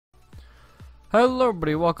Hello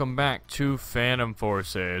everybody, welcome back to Phantom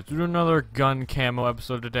Forces. We're doing another gun camo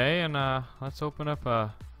episode today, and let's open up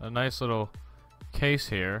a nice little case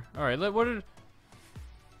here. Alright, should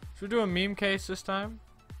we do a meme case this time?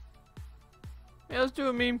 Yeah, let's do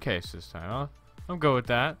a meme case this time. I'm good with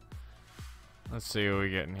that. Let's see what we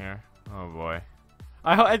get in here. Oh boy.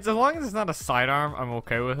 As long as it's not a sidearm, I'm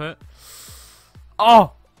okay with it.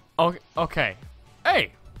 Oh! Okay.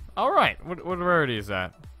 Hey! Alright, what rarity is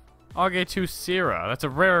that? Augay 2 Sierra. That's a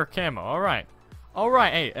rare camo. Alright.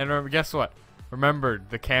 Alright. Hey, and guess what? Remembered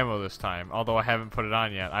the camo this time. Although I haven't put it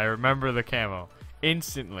on yet. I remember the camo.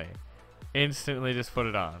 Instantly. Instantly just put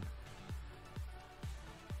it on.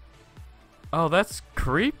 Oh, that's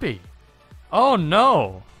creepy. Oh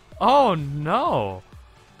no. Oh no.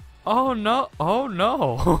 Oh no. Oh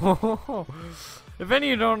no. If any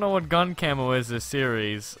of you don't know what gun camo is this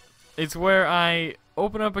series, it's where I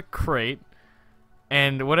open up a crate,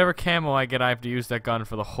 and whatever camo I get, I have to use that gun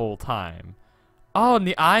for the whole time. Oh, and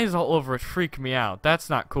the eyes all over it freak me out. That's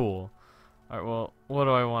not cool. Alright, well, what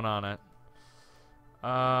do I want on it?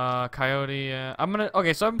 Coyote,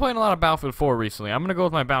 okay, so I've been playing a lot of Battlefield 4 recently. I'm gonna go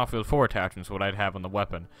with my Battlefield 4 attachments, what I'd have on the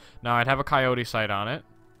weapon. Now, I'd have a Coyote sight on it.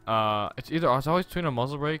 It's always between a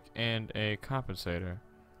muzzle brake and a compensator.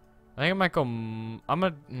 I think I might go, I'm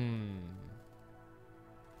gonna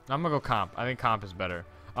go comp. I think comp is better.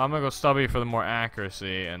 I'm gonna go stubby for the more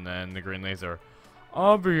accuracy, and then the green laser.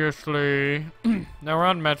 Obviously. Now we're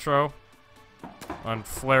on Metro. On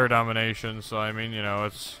flare domination, so I mean, you know,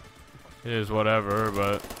 it is whatever,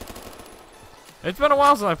 but it's been a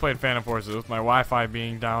while since I played Phantom Forces with my Wi-Fi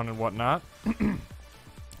being down and whatnot.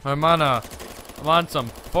 I'm on some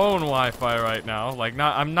phone Wi-Fi right now.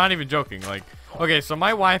 I'm not even joking. Okay, so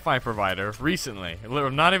my Wi-Fi provider recently,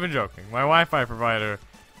 I'm not even joking. My Wi-Fi provider,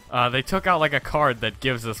 they took out like a card that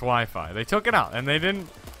gives us Wi-Fi. They took it out, and they didn't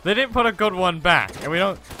put a good one back. And we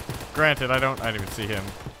don't. Granted, I didn't even see him.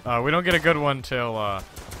 We don't get a good one till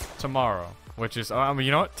tomorrow, which is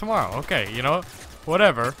you know what? Tomorrow. Okay, you know what?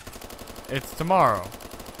 Whatever. It's tomorrow.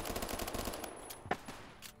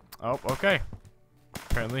 Oh, okay.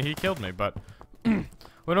 Apparently he killed me, but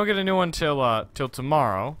we don't get a new one till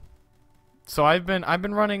tomorrow. So I've been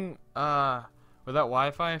running without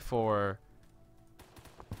Wi-Fi for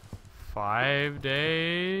 5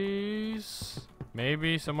 days,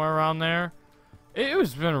 maybe somewhere around there.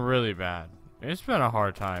 It's been really bad. It's been a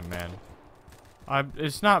hard time, man.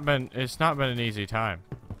 It's not been an easy time.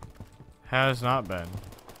 Has not been.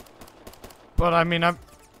 But I mean, oh,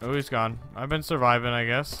 he's gone. I've been surviving, I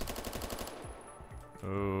guess.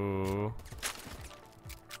 Ooh.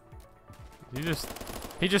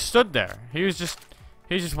 He just stood there. He's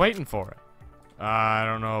just waiting for it. I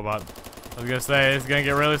don't know about. I was gonna say it's gonna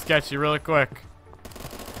get really sketchy really quick.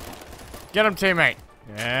 Get him, teammate.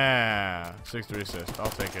 Yeah, 6-3 assist. I'll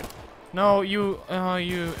take it. No, you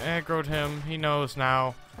aggroed him. He knows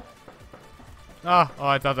now. Oh,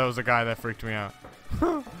 I thought that was the guy that freaked me out.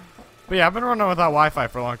 But yeah, I've been running without Wi-Fi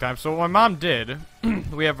for a long time. So what my mom did,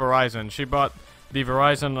 we have Verizon. She bought the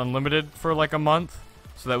Verizon Unlimited for like a month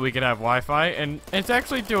so that we could have Wi-Fi, and it's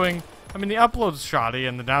actually doing. I mean, the upload's shoddy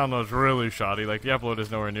and the download's really shoddy. Like, the upload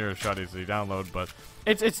is nowhere near as shoddy as the download, but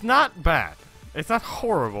it's not bad. It's not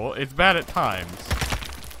horrible. It's bad at times.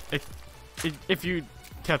 If you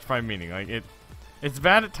catch my meaning, like it's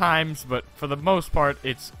bad at times, but for the most part,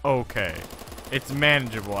 it's okay. It's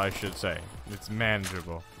manageable, I should say. It's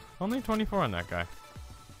manageable. Only 24 on that guy.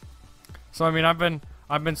 So I mean, I've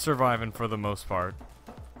been surviving for the most part.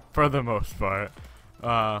 For the most part.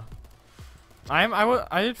 I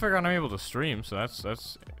did figure out I'm able to stream, so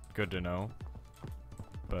that's good to know.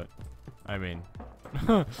 But I mean,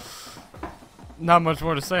 not much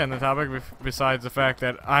more to say on the topic besides the fact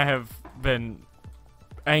that I have been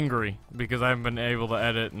angry because I haven't been able to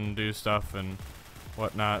edit and do stuff and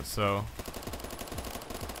whatnot. So,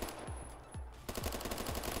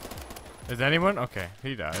 is anyone okay?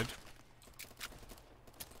 He died.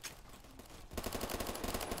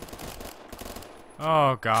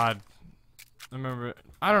 Oh God. I remember,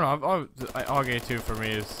 I don't know, Augay 2 for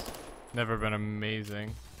me has never been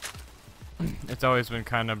amazing. It's always been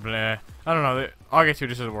kind of bleh. I don't know, Augay 2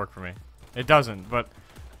 just doesn't work for me. It doesn't, but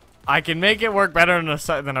I can make it work better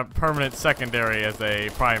than a permanent secondary as a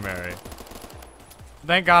primary.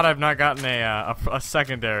 Thank God I've not gotten a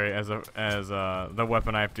secondary as the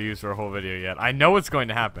weapon I have to use for a whole video yet. I know it's going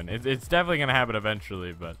to happen. It's definitely going to happen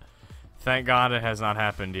eventually, but thank God it has not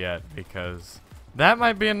happened yet, because that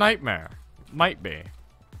might be a nightmare. Might be.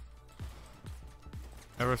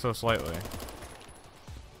 Ever so slightly.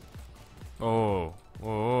 Oh.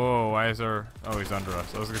 Whoa, why is there... Oh, he's under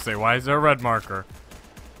us. I was gonna say, why is there a red marker?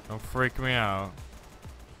 Don't freak me out.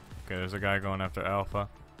 Okay, there's a guy going after Alpha.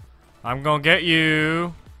 I'm gonna get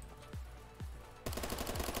you.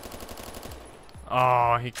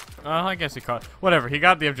 Oh, well, I guess he caught. Whatever, he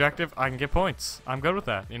got the objective. I can get points. I'm good with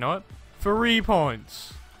that. You know what? 3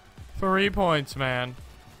 points. 3 points, man.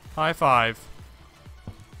 High five.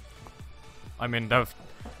 I mean, that's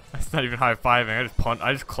not even high fiving.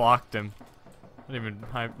 I just clocked him. Not even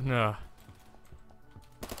high. No.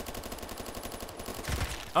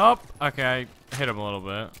 Up. Okay, I hit him a little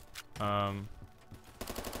bit.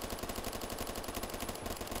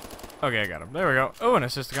 Okay, I got him. There we go. Oh, an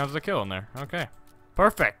assist counts as a kill in there. Okay.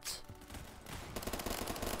 Perfect.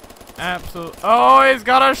 Absolutely. Oh, he's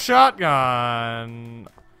got a shotgun.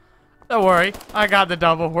 Don't worry. I got the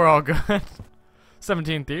double. We're all good.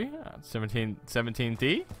 17T?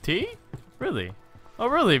 17T? T? Really? Oh,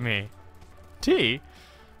 really, me? T?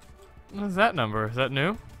 What is that number? Is that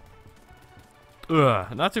new?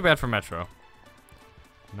 Ugh. Not too bad for Metro.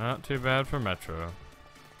 Not too bad for Metro.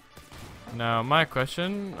 Now, my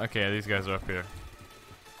question... Okay, these guys are up here.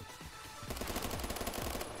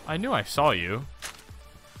 I knew I saw you.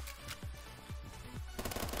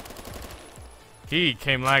 He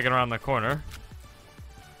came lagging around the corner.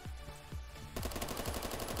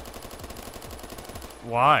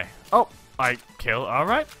 Why? Oh, I kill.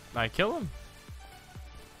 Alright, I kill him.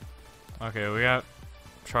 Okay, we got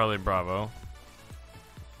Charlie Bravo.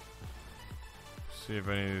 See if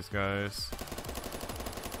any of these guys...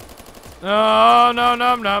 No, no,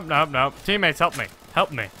 no, no, no, no. Teammates, help me.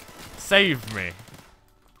 Help me. Save me.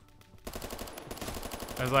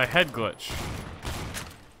 As I head glitch.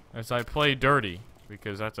 As I play dirty.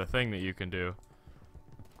 Because that's a thing that you can do.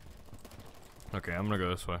 Okay, I'm gonna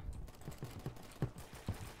go this way.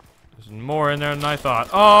 There's more in there than I thought.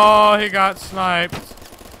 Oh, he got sniped.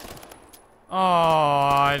 Oh,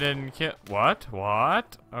 I didn't kill. What?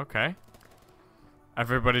 What? Okay.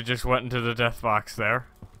 Everybody just went into the death box there.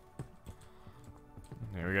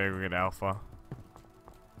 Here we gotta go get Alpha.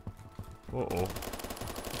 Uh-oh.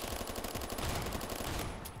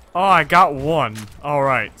 Oh, I got one.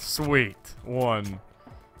 Alright, sweet. One.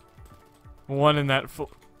 One in that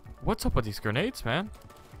full... What's up with these grenades, man?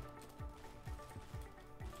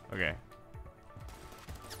 Okay.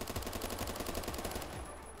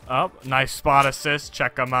 Up. Nice spot assist.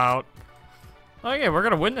 Check them out. Okay, we're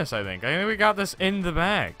gonna win this, I think. I think we got this in the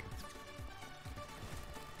bag.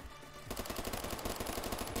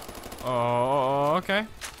 Oh, okay.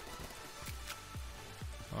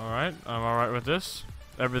 Alright, I'm alright with this.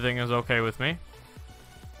 Everything is okay with me.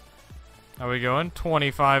 How we going?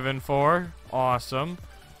 25 and 4. Awesome.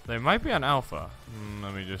 They might be on Alpha.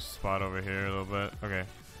 Let me just spot over here a little bit. Okay.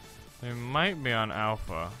 They might be on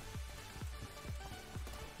Alpha.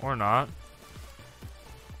 Or not.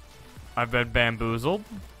 I've been bamboozled.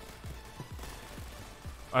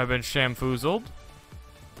 I've been shamfoozled.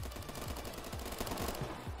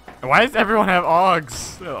 Why does everyone have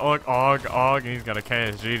AUGs? Oh, look, AUG, and he's got a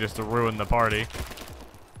KSG just to ruin the party.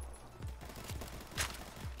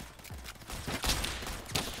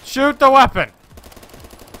 Shoot the weapon!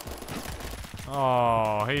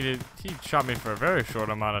 Oh, he shot me for a very short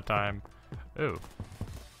amount of time. Ooh.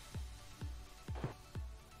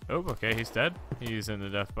 Oh, okay, he's dead. He's in the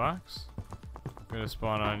death box. Gonna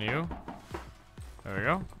spawn on you. There we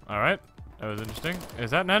go. Alright. That was interesting.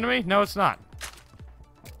 Is that an enemy? No, it's not.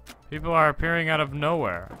 People are appearing out of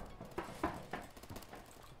nowhere.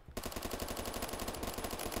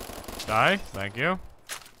 Die. Thank you.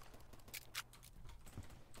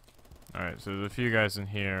 Alright, so there's a few guys in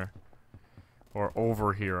here. Or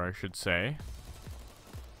over here, I should say.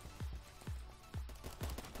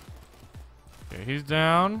 Okay, he's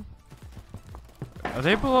down. Are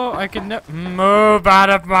they below? I can move out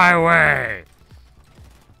of my way!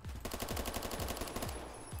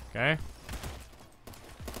 Okay.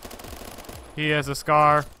 He has a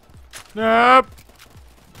scar. Nope!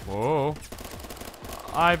 Whoa.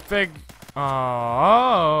 I think... Oh.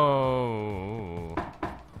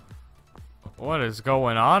 What is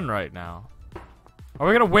going on right now? Are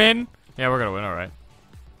we gonna win? Yeah, we're gonna win, alright.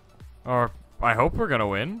 Or, I hope we're gonna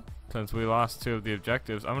win. Since we lost 2 of the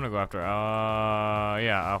objectives. I'm gonna go after,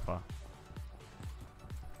 yeah, Alpha.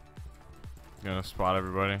 Gonna spot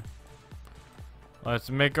everybody. Let's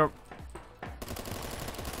make a...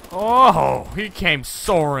 Oh, he came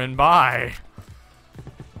soaring by.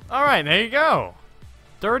 Alright, there you go.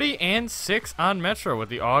 30 and 6 on Metro with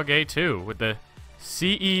the AUG A2. With the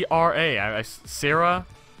CERA. Sarah?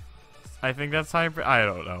 I think that's how you... I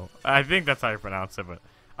don't know. I think that's how you pronounce it, but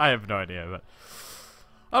I have no idea. But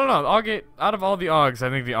I don't know. AUG out of all the AUGs, I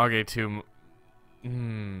think the AUG A2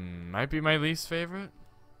 might be my least favorite.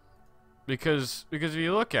 Because if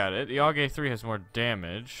you look at it, the AUG 3 has more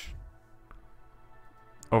damage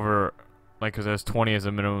over, like, because it has 20 as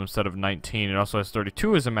a minimum instead of 19. It also has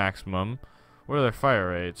 32 as a maximum. What are their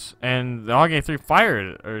fire rates? And the AUG 3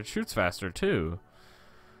 fires or it shoots faster too.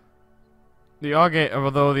 The AUG,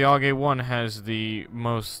 although the AUG 1 has the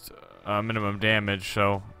most minimum damage,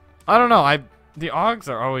 so I don't know. The AUGs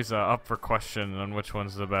are always up for question on which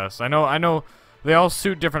one's the best. I know they all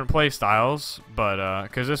suit different play styles, but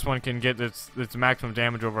because this one can get its maximum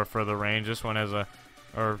damage over a further range. This one has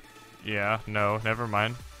no, never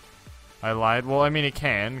mind. I lied. Well, I mean it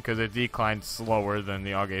can because it declines slower than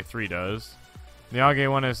the AUG 3 does. The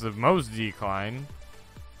AUG 1 has the most decline,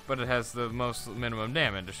 but it has the most minimum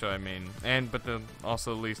damage. So I mean, but the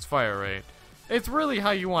also the least fire rate. It's really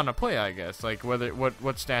how you want to play, I guess. Like what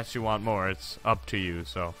stats you want more. It's up to you.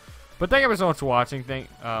 So, but thank you so much for watching.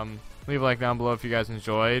 Leave a like down below if you guys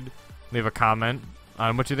enjoyed. Leave a comment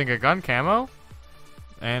on what you think of gun camo,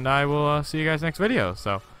 and I will see you guys next video.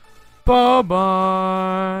 So, bye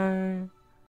bye.